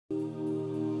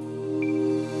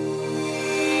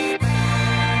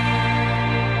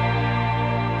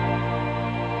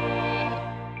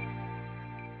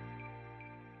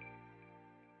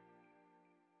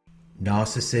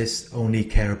Narcissists only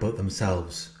care about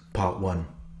themselves, Part 1.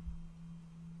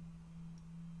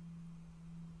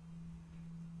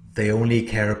 They only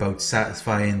care about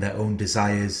satisfying their own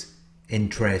desires,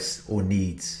 interests, or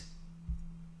needs.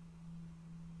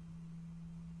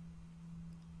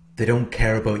 They don't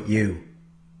care about you.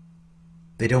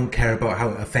 They don't care about how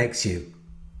it affects you.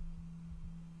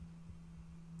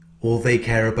 All they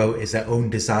care about is their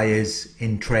own desires,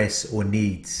 interests, or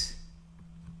needs.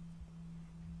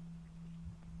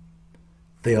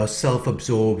 They are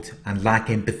self-absorbed and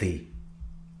lack empathy.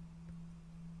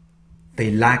 They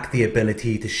lack the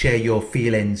ability to share your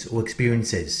feelings or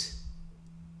experiences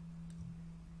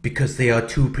because they are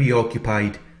too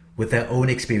preoccupied with their own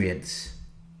experience.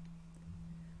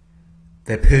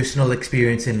 Their personal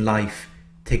experience in life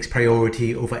takes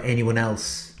priority over anyone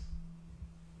else.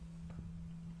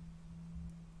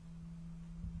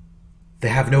 They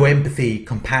have no empathy,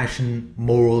 compassion,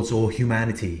 morals, or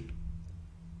humanity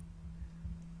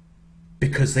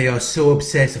because they are so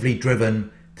obsessively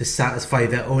driven to satisfy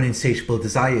their own insatiable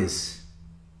desires.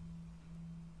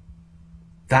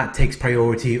 That takes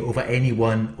priority over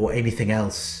anyone or anything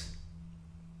else.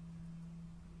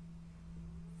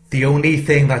 The only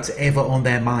thing that's ever on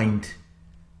their mind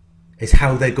is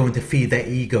how they're going to feed their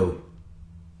ego,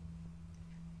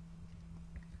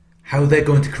 how they're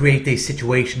going to create a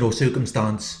situation or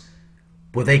circumstance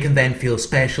where they can then feel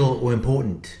special or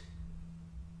important.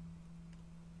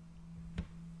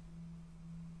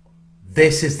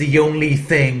 This is the only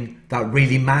thing that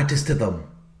really matters to them.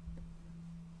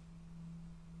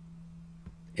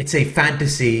 It's a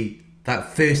fantasy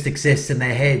that first exists in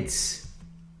their heads.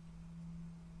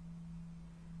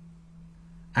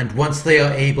 And once they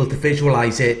are able to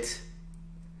visualize it,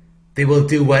 they will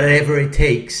do whatever it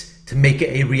takes to make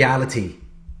it a reality.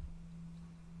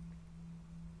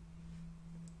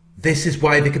 This is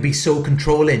why they can be so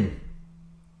controlling.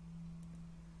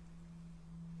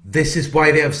 This is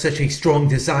why they have such a strong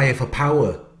desire for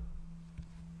power.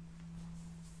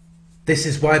 This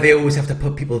is why they always have to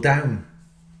put people down.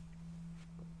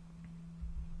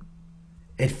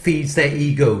 It feeds their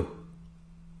ego.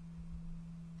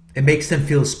 It makes them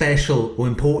feel special or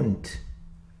important.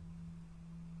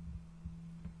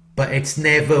 But it's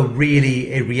never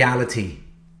really a reality.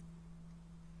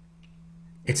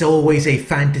 It's always a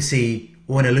fantasy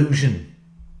or an illusion.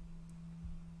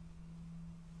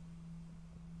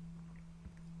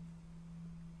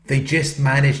 They just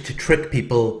manage to trick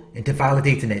people into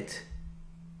validating it.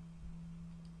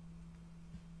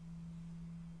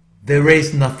 There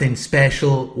is nothing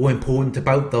special or important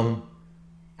about them,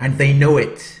 and they know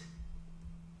it.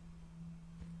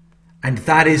 And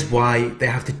that is why they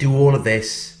have to do all of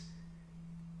this,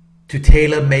 to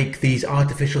tailor-make these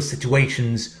artificial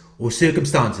situations or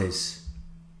circumstances.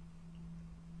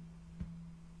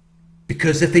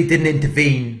 Because if they didn't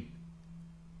intervene,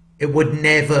 it would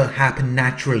never happen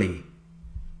naturally.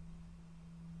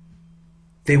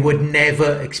 They would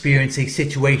never experience a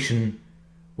situation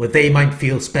where they might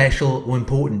feel special or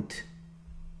important.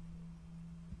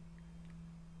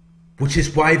 Which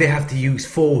is why they have to use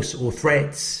force or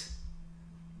threats.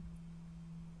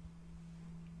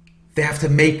 They have to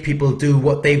make people do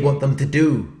what they want them to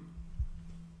do.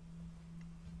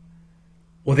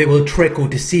 Or they will trick or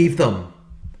deceive them.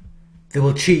 They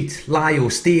will cheat, lie, or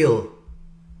steal.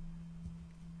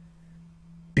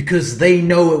 Because they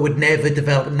know it would never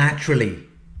develop naturally.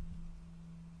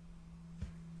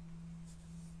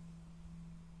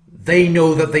 They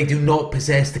know that they do not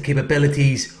possess the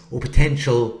capabilities or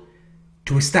potential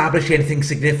to establish anything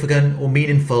significant or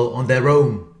meaningful on their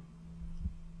own.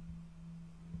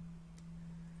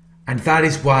 And that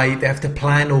is why they have to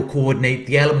plan or coordinate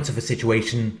the elements of a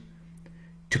situation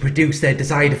to produce their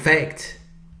desired effect.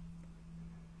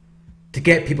 To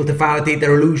get people to validate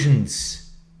their illusions.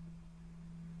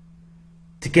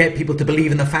 To get people to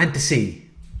believe in the fantasy.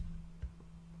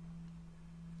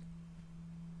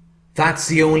 That's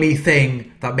the only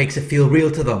thing that makes it feel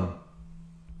real to them.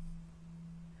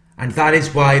 And that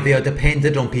is why they are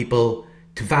dependent on people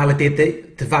to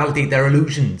validate their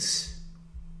illusions.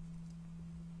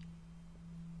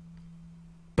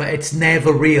 But it's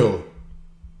never real.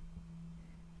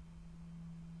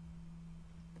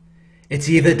 It's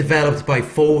either developed by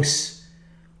force,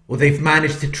 or they've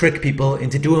managed to trick people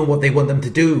into doing what they want them to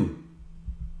do.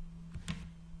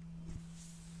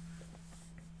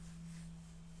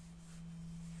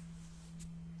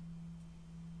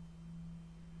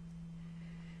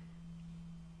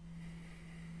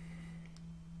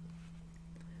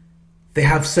 They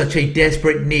have such a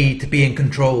desperate need to be in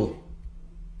control.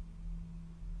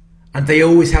 And they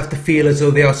always have to feel as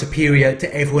though they are superior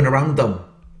to everyone around them.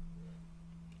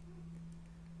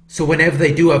 So whenever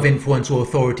they do have influence or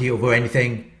authority over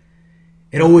anything,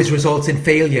 it always results in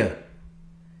failure.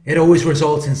 It always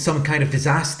results in some kind of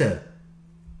disaster.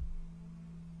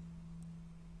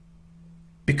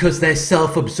 Because they're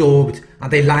self-absorbed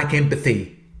and they lack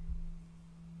empathy.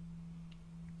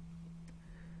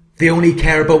 They only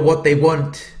care about what they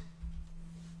want.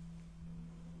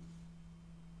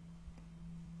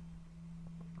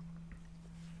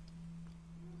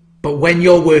 But when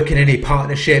you're working in a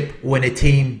partnership or in a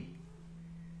team,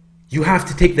 you have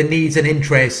to take the needs and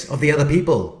interests of the other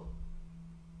people.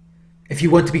 If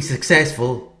you want to be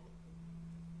successful,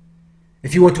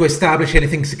 if you want to establish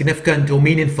anything significant or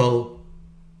meaningful,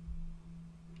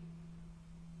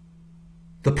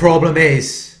 the problem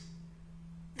is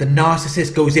the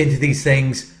narcissist goes into these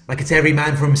things like it's every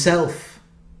man for himself.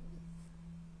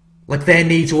 Like their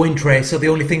needs or interests are the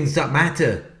only things that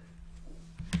matter.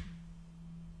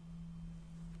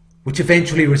 Which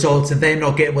eventually results in them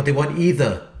not getting what they want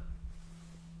either.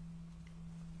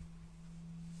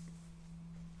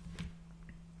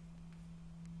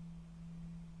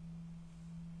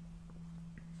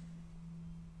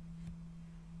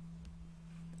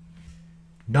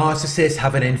 Narcissists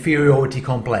have an inferiority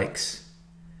complex.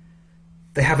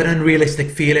 They have an unrealistic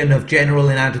feeling of general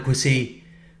inadequacy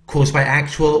caused by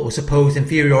actual or supposed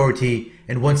inferiority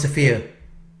in one sphere,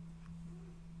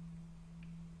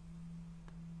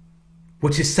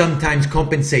 which is sometimes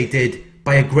compensated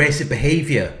by aggressive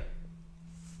behaviour,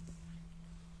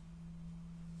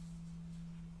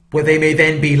 where they may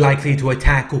then be likely to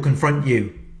attack or confront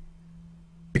you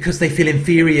because they feel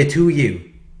inferior to you.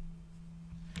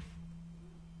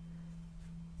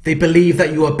 They believe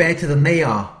that you are better than they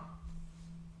are.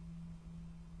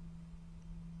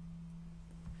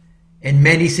 In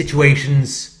many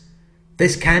situations,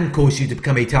 this can cause you to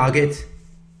become a target.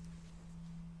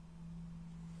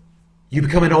 You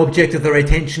become an object of their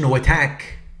attention or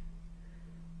attack,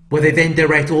 where they then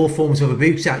direct all forms of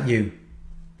abuse at you.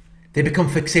 They become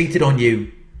fixated on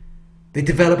you. They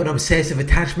develop an obsessive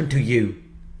attachment to you.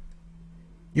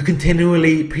 You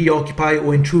continually preoccupy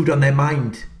or intrude on their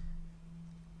mind,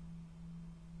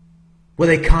 where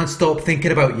they can't stop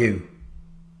thinking about you.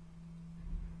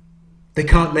 They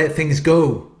can't let things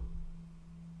go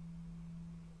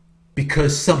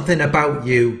because something about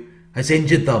you has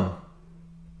injured them.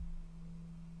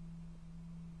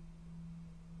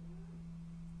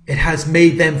 It has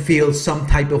made them feel some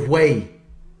type of way.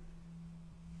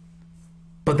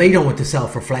 But they don't want to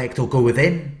self-reflect or go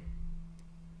within.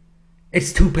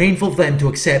 It's too painful for them to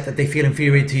accept that they feel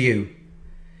inferior to you.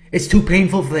 It's too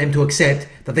painful for them to accept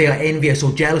that they are envious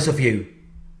or jealous of you.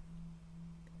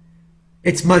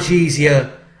 It's much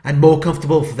easier and more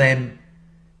comfortable for them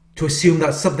to assume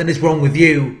that something is wrong with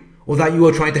you or that you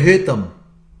are trying to hurt them.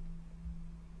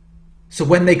 So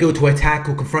when they go to attack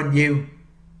or confront you,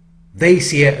 they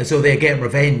see it as though they are getting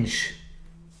revenge.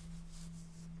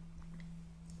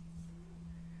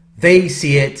 They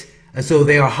see it as though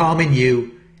they are harming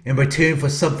you in return for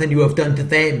something you have done to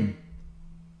them.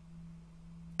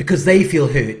 Because they feel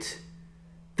hurt.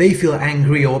 They feel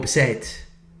angry or upset.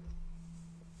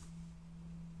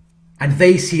 And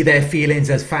they see their feelings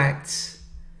as facts.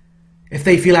 If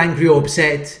they feel angry or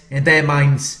upset in their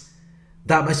minds,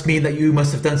 that must mean that you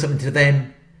must have done something to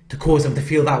them to cause them to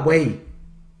feel that way.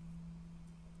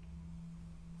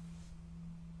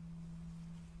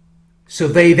 So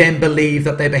they then believe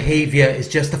that their behaviour is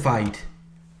justified.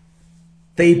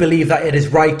 They believe that it is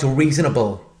right or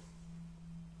reasonable.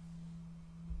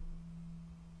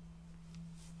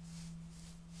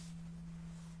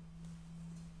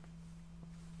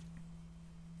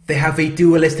 They have a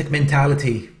dualistic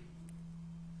mentality.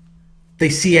 They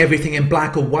see everything in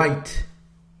black or white,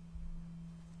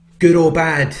 good or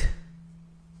bad,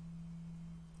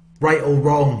 right or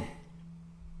wrong.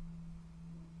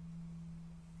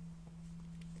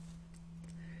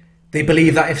 They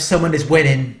believe that if someone is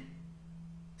winning,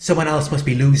 someone else must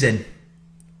be losing.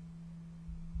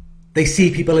 They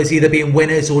see people as either being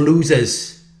winners or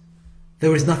losers.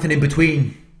 There is nothing in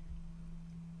between.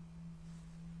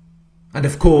 And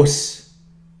of course,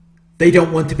 they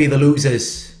don't want to be the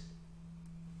losers.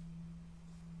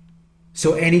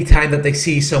 So any time that they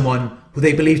see someone who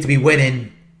they believe to be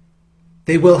winning,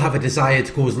 they will have a desire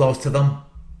to cause loss to them.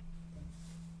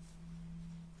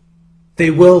 They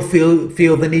will feel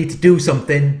the need to do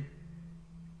something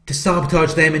to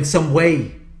sabotage them in some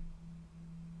way.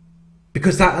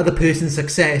 Because that other person's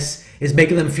success is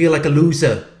making them feel like a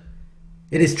loser.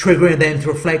 It is triggering them to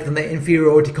reflect on their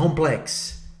inferiority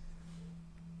complex.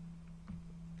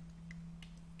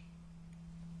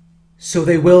 So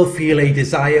they will feel a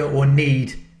desire or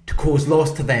need to cause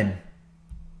loss to them.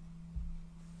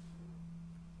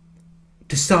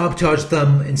 to sabotage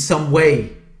them in some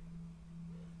way.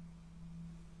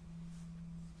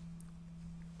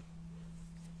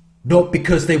 Not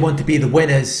because they want to be the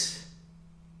winners,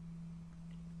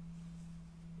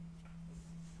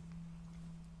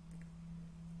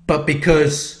 but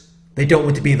because they don't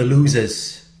want to be the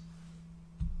losers.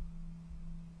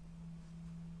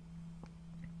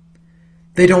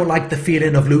 They don't like the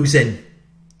feeling of losing.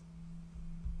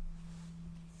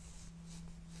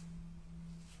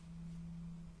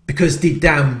 Because deep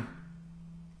down,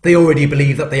 they already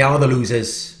believe that they are the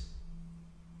losers.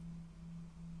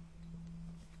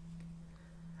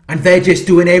 And they're just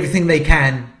doing everything they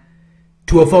can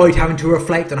to avoid having to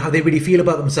reflect on how they really feel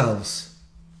about themselves.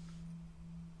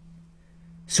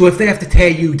 So if they have to tear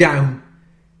you down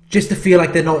just to feel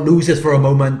like they're not losers for a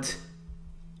moment,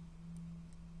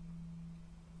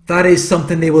 that is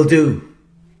something they will do.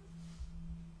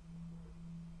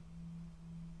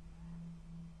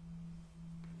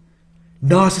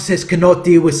 Narcissists cannot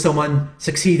deal with someone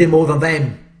succeeding more than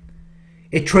them.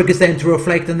 It triggers them to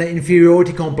reflect on their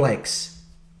inferiority complex.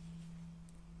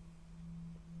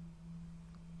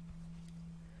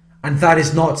 And that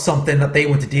is not something that they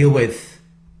want to deal with.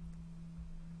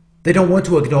 They don't want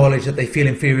to acknowledge that they feel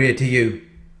inferior to you.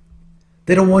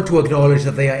 They don't want to acknowledge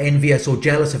that they are envious or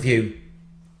jealous of you.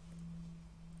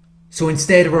 So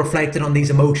instead of reflecting on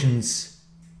these emotions,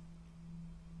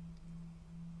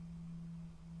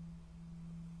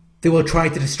 they will try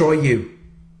to destroy you.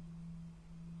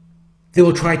 They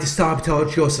will try to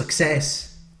sabotage your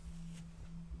success.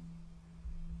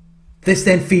 This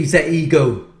then feeds their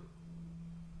ego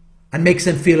and makes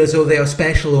them feel as though they are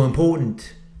special or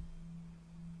important.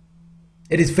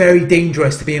 It is very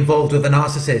dangerous to be involved with a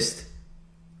narcissist.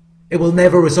 It will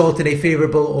never result in a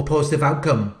favourable or positive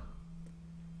outcome.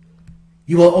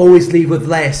 You will always leave with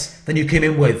less than you came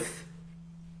in with.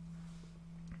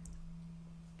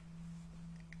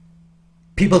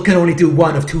 People can only do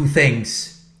one of two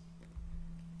things.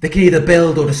 They can either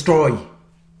build or destroy.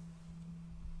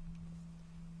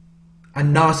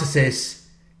 And narcissists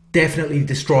definitely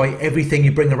destroy everything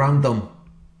you bring around them.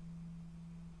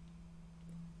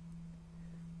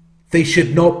 They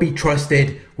should not be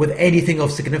trusted with anything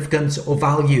of significance or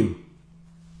value,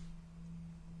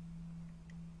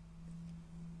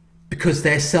 because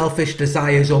their selfish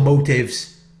desires or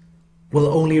motives will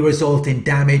only result in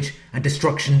damage and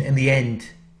destruction in the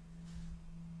end.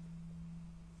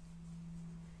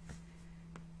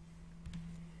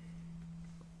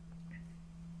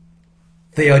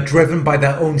 They are driven by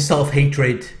their own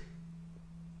self-hatred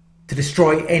to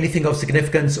destroy anything of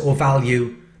significance or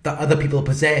value that other people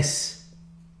possess,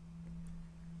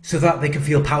 so that they can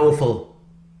feel powerful,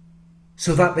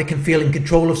 so that they can feel in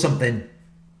control of something,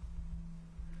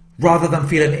 rather than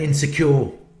feeling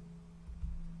insecure,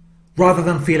 rather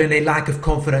than feeling a lack of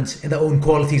confidence in their own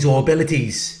qualities or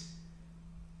abilities.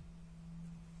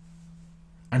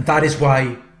 And that is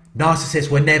why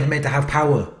narcissists were never meant to have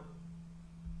power.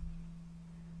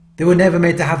 They were never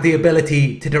meant to have the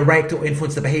ability to direct or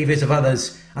influence the behaviours of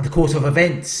others and the course of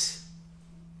events,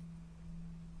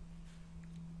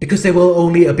 because they will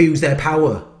only abuse their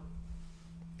power.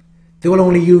 They will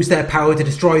only use their power to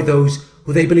destroy those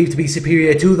who they believe to be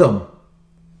superior to them,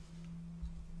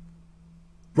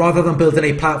 rather than building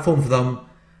a platform for them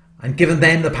and giving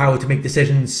them the power to make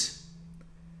decisions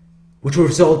which will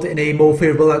result in a more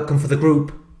favourable outcome for the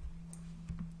group.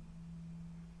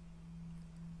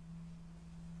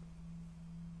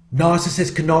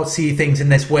 Narcissists cannot see things in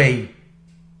this way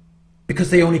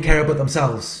because they only care about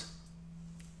themselves.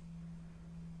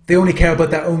 They only care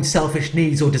about their own selfish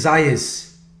needs or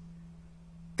desires.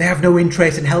 They have no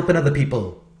interest in helping other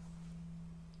people,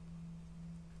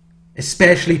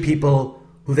 especially people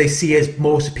who they see as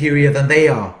more superior than they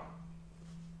are,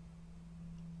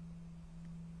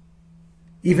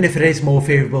 even if it is more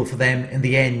favourable for them in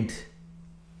the end.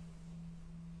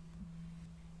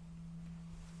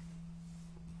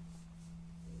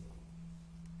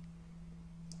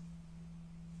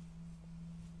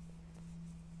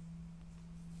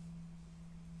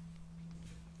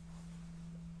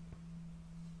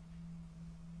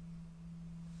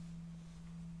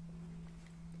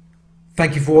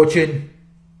 Thank you for watching.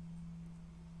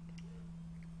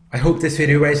 I hope this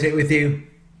video resonated with you.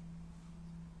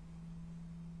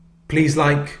 Please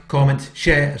like, comment,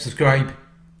 share and subscribe.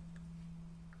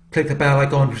 Click the bell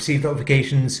icon to receive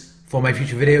notifications for my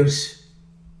future videos.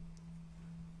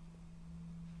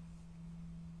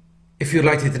 If you'd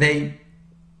like to donate,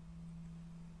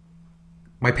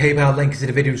 my PayPal link is in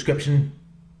the video description.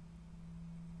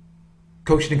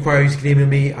 Coaching inquiries, you can email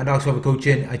me at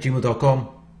narcsurvivorcoaching@gmail.com.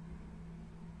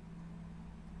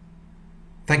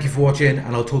 Thank you for watching,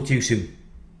 and I'll talk to you soon.